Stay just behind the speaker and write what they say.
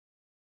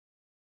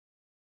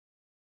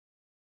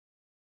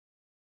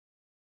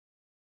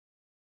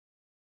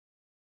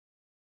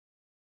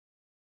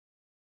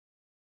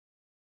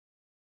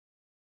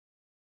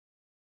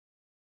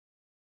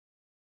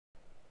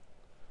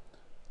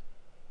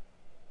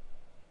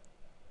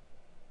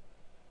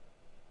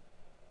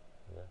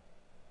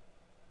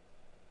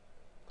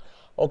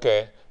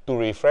Okay, to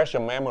refresh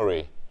your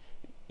memory,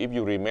 if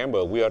you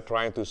remember, we are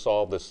trying to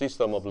solve the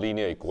system of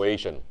linear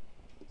equation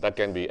that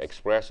can be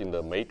expressed in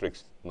the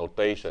matrix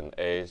notation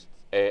as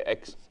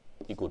AX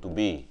equal to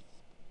B.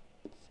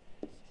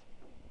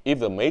 If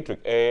the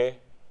matrix A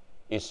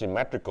is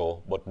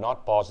symmetrical but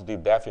not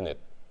positive definite,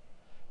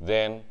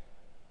 then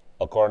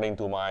according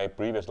to my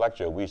previous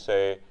lecture, we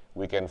say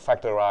we can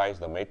factorize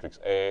the matrix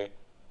A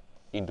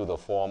into the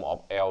form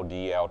of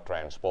D L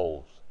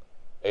transpose,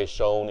 as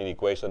shown in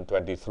equation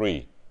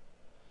 23.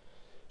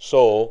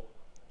 So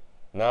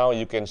now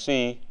you can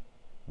see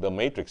the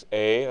matrix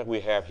A that we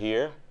have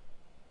here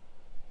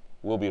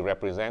will be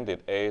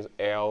represented as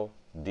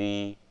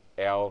D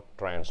L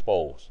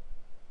transpose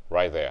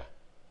right there.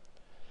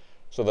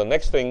 So the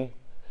next thing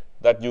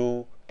that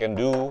you can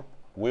do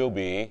will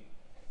be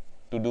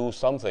to do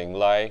something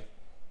like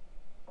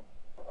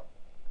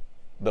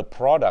the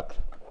product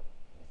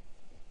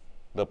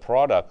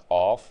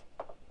of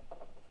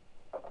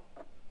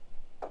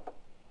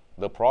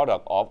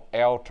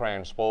L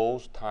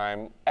transpose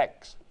times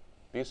X,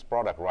 this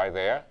product right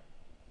there.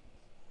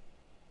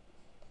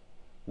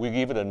 We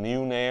give it a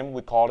new name.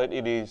 We call it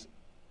is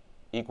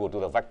equal to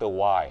the vector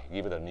Y.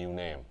 Give it a new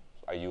name.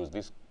 I use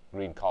this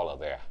green color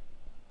there.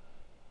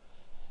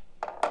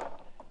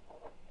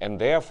 And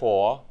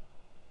therefore,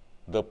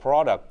 the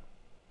product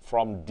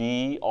from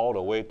D all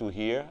the way to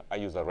here, I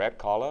use a red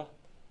color.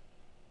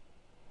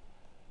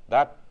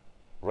 That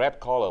red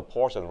color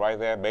portion right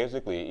there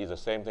basically is the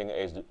same thing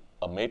as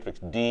a matrix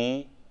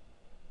D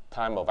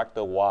times a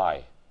vector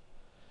Y.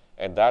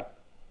 And that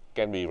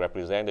can be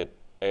represented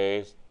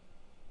as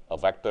a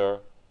vector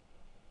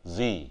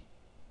Z.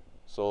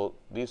 So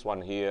this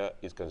one here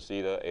is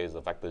considered as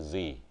a vector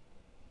Z.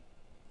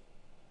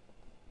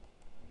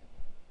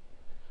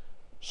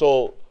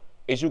 So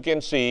as you can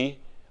see,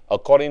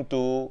 according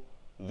to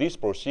this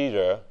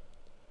procedure,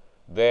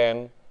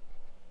 then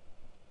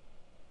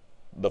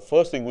the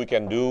first thing we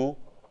can do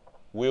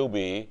will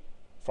be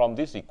from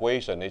this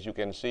equation. As you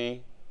can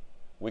see,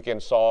 we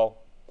can solve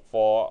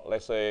for,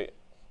 let's say,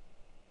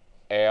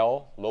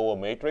 L, lower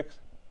matrix,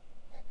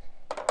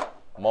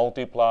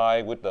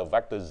 multiply with the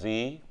vector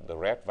Z, the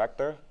red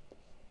vector.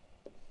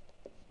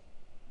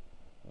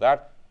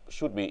 That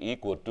should be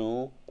equal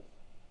to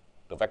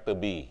the vector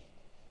B.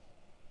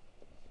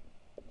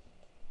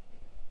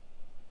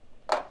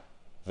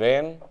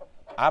 Then,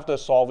 after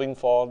solving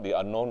for the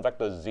unknown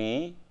vector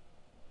Z,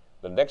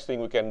 the next thing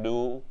we can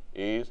do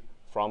is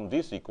from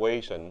this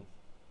equation,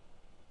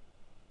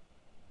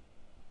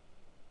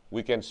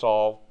 we can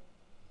solve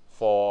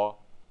for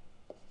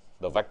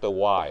the vector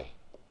Y.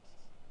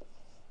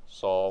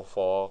 Solve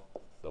for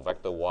the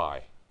vector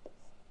Y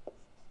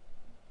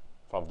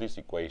from this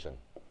equation.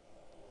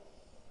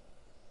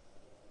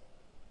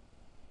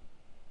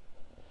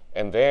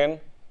 And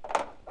then,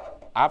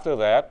 after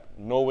that,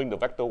 knowing the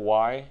vector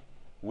Y,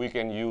 we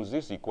can use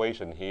this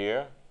equation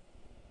here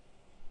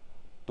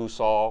to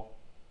solve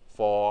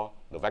for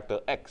the vector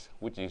X,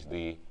 which is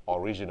the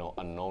original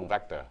unknown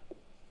vector.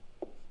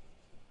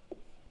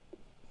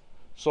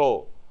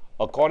 So,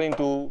 according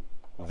to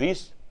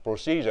this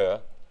procedure,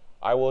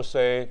 I will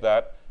say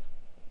that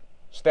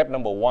step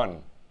number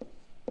 1,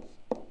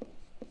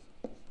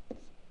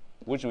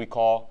 which we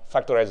call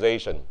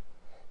factorization,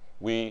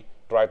 we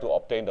try to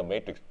obtain the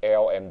matrix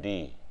L and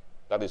D.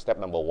 That is step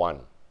number 1.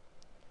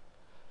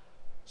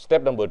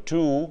 Step number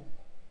 2,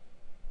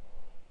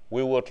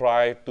 we will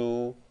try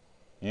to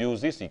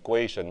use this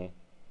equation.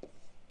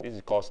 This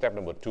is called step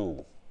number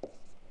 2,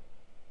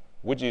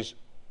 which is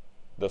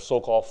the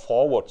so-called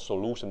forward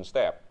solution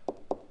step.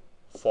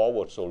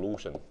 Forward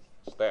solution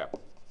step,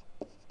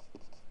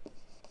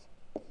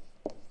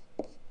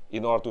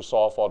 in order to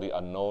solve for the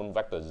unknown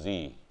vector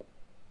Z.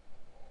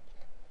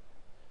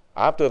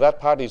 After that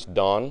part is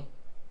done,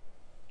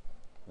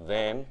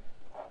 then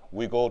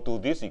we go to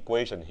this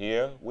equation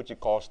here, which is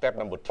called step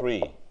number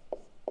 3.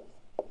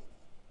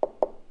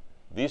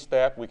 This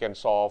step we can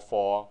solve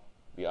for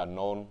the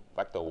unknown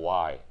vector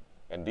Y,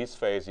 and this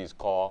phase is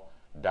called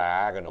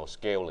diagonal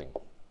scaling.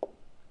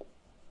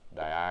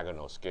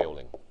 Diagonal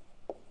scaling.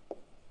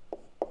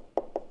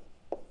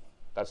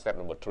 That's step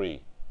number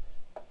 3.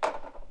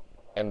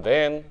 And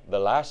then the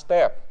last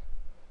step,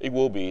 it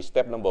will be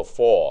step number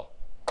 4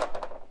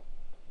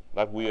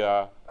 that we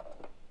are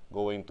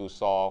going to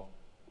solve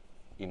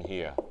in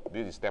here.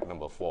 This is step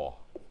number 4.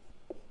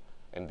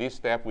 And this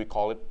step we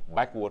call it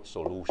backward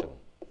solution.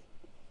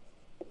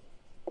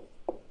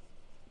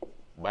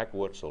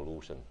 Backward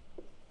solution.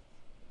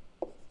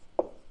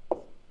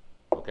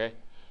 Okay?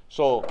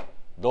 So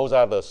those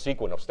are the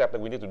sequence of steps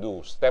that we need to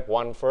do. Step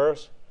 1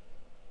 first,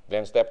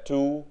 then step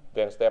 2,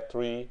 then step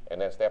 3, and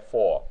then step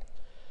 4.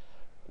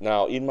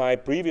 Now, in my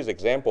previous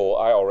example,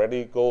 I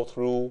already go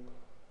through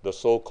the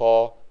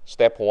so-called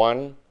step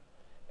 1,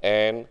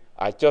 and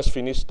I just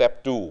finished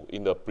step 2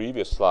 in the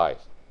previous slide,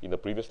 in the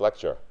previous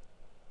lecture.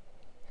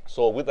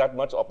 So with that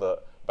much of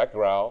the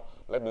background,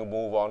 let me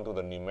move on to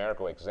the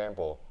numerical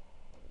example.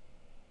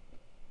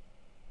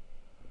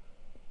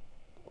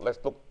 Let's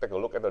take a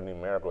look at the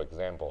numerical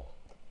example.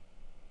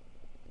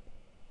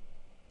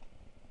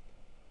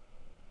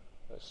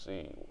 let's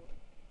see.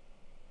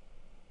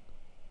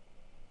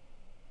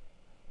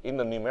 In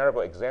the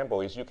numerical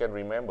example, as you can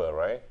remember,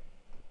 right?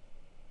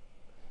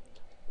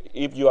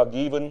 If you are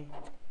given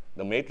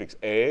the matrix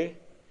A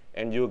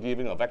and you're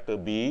given a vector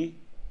B,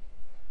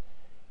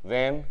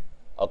 then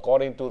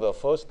according to the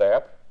first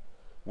step,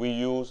 we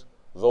use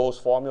those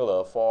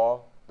formula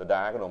for the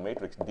diagonal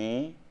matrix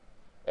D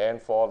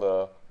and for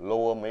the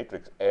lower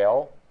matrix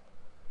L.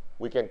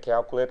 We can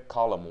calculate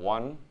column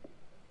 1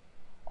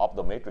 of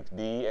the matrix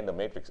D and the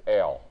matrix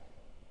L.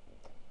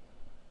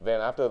 Then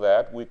after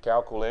that, we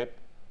calculate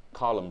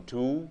column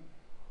 2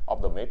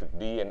 of the matrix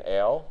D and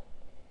L.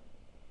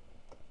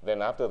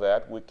 Then after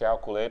that, we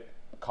calculate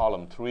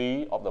column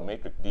 3 of the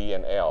matrix D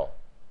and L.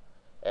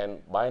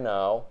 And by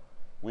now,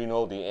 we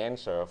know the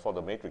answer for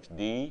the matrix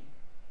D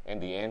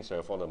and the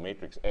answer for the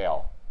matrix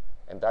L.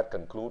 And that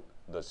concludes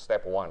the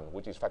step 1,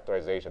 which is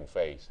factorization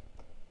phase.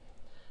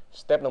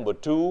 Step number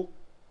 2,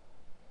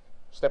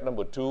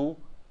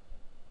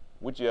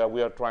 which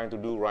we are trying to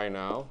do right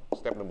now.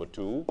 Step number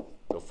 2,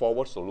 the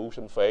forward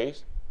solution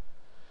phase.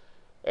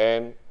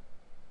 And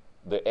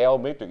the L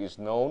matrix is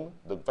known,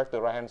 the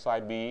vector right hand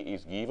side B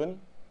is given,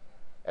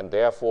 and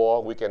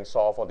therefore we can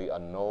solve for the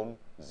unknown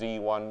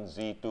Z1,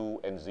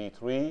 Z2, and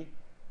Z3.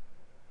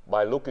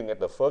 By looking at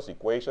the first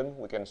equation,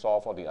 we can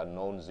solve for the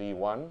unknown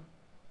Z1.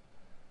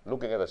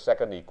 Looking at the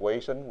second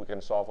equation, we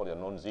can solve for the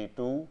unknown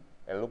Z2.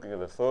 And looking at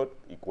the third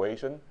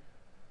equation,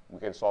 we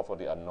can solve for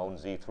the unknown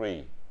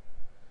Z3.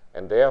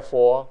 And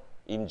therefore,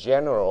 in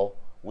general,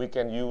 we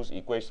can use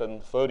equation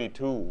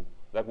 32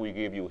 that we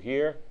give you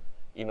here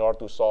in order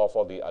to solve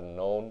for the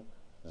unknown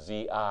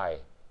Zi,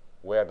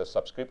 where the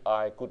subscript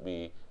I could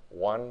be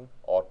 1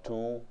 or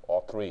 2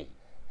 or 3.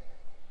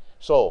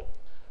 So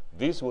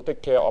this will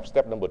take care of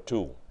step number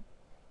 2.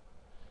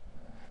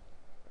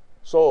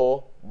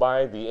 So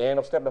by the end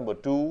of step number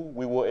 2,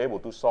 we were able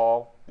to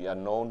solve the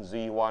unknown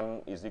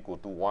Z1 is equal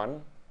to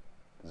 1,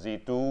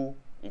 Z2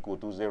 equal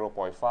to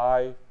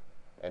 0.5,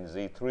 and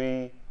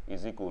Z3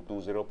 is equal to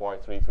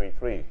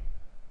 0.333.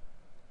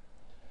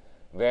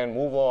 Then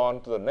move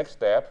on to the next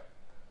step,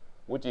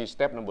 which is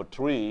step number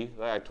 3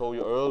 that I told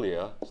you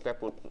earlier,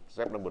 step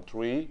number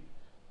 3,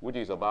 which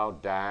is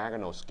about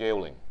diagonal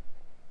scaling.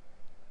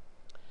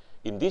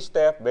 In this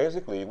step,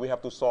 basically, we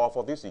have to solve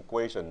for this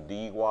equation,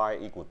 dy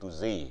equal to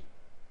z.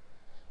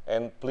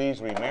 And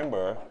please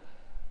remember,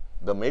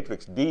 the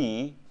matrix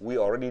D we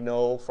already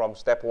know from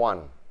step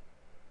 1.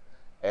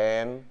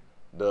 And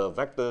the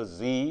vector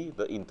z,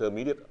 the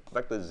intermediate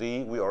vector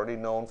z, we already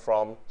know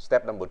from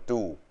step number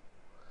 2.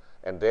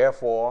 And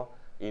therefore,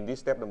 in this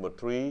step number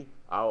 3,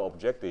 our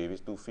objective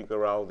is to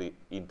figure out the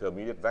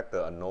intermediate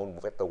vector unknown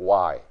vector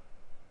y.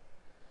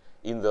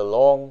 In the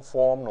long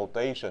form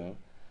notation,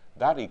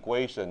 that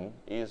equation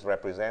is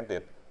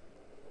represented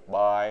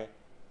by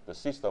the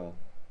system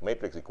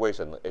matrix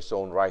equation as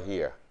shown right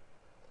here.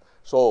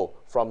 So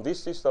from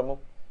this system,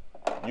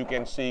 you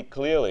can see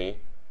clearly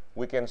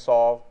we can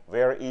solve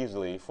very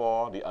easily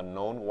for the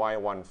unknown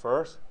y1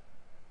 first,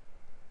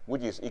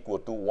 which is equal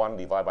to 1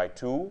 divided by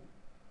 2.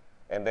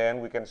 And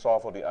then we can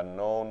solve for the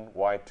unknown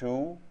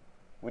y2,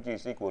 which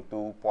is equal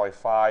to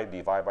 0.5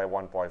 divided by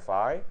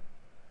 1.5.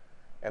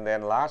 And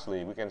then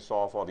lastly, we can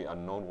solve for the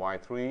unknown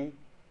y3,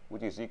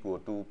 which is equal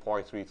to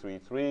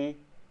 0.333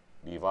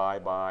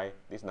 divided by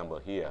this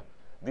number here.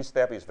 This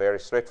step is very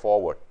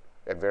straightforward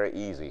and very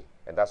easy,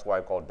 and that's why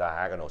I call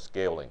diagonal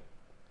scaling.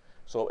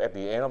 So at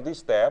the end of this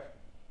step,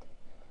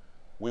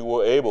 we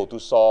were able to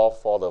solve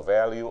for the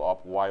value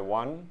of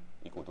y1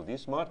 equal to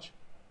this much,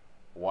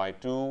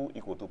 y2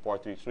 equal to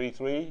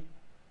 0.333,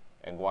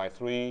 and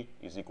y3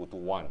 is equal to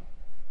 1.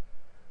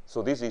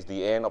 So this is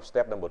the end of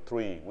step number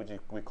 3, which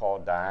we call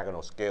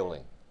diagonal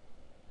scaling.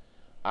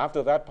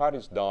 After that part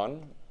is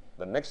done,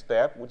 the next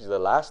step, which is the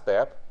last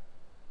step,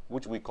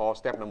 which we call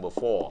step number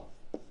 4,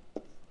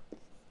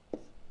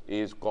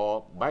 is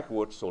called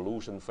backward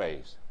solution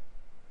phase.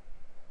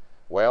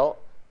 Well,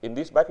 in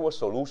this backward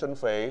solution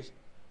phase,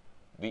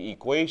 the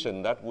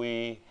equation that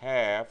we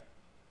have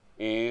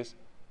is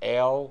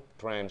L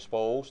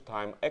transpose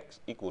times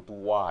x equal to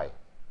y.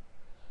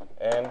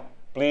 And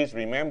please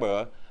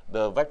remember,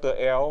 the vector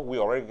L we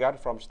already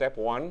got from step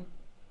 1.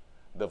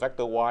 The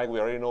vector y we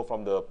already know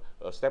from the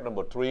step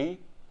number 3.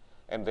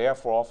 And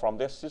therefore, from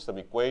this system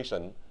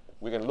equation,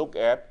 we can look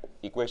at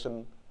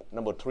equation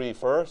number 3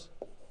 first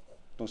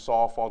to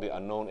solve for the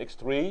unknown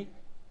x3.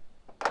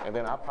 And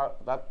then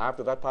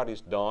after that part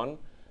is done,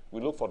 we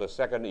look for the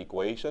second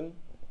equation.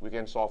 We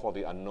can solve for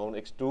the unknown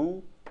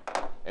x2.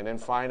 And then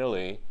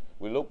finally,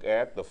 we look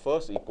at the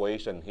first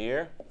equation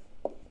here.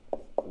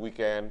 We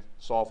can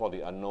solve for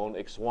the unknown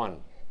x1.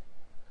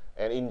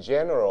 And in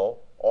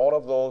general, all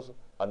of those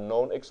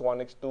unknown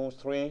x1, x2,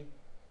 3,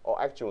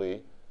 or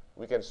actually,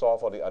 we can solve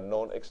for the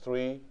unknown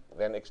x3,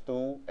 then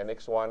x2, and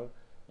x1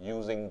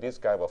 using this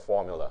kind of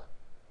formula.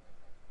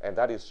 And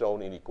that is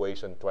shown in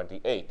equation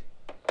 28.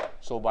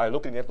 So by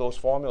looking at those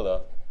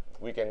formula,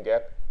 we can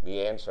get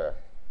the answer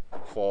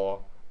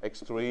for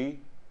x3,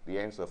 the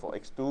answer for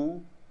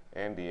x2,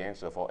 and the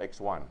answer for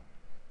x1.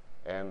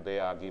 And they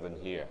are given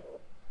here.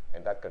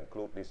 And that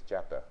concludes this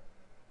chapter.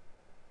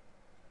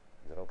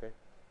 Is that okay?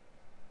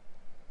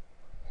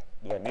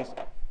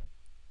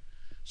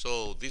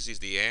 So this is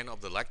the end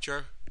of the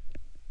lecture.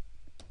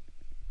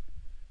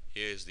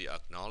 Here is the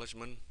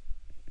acknowledgement.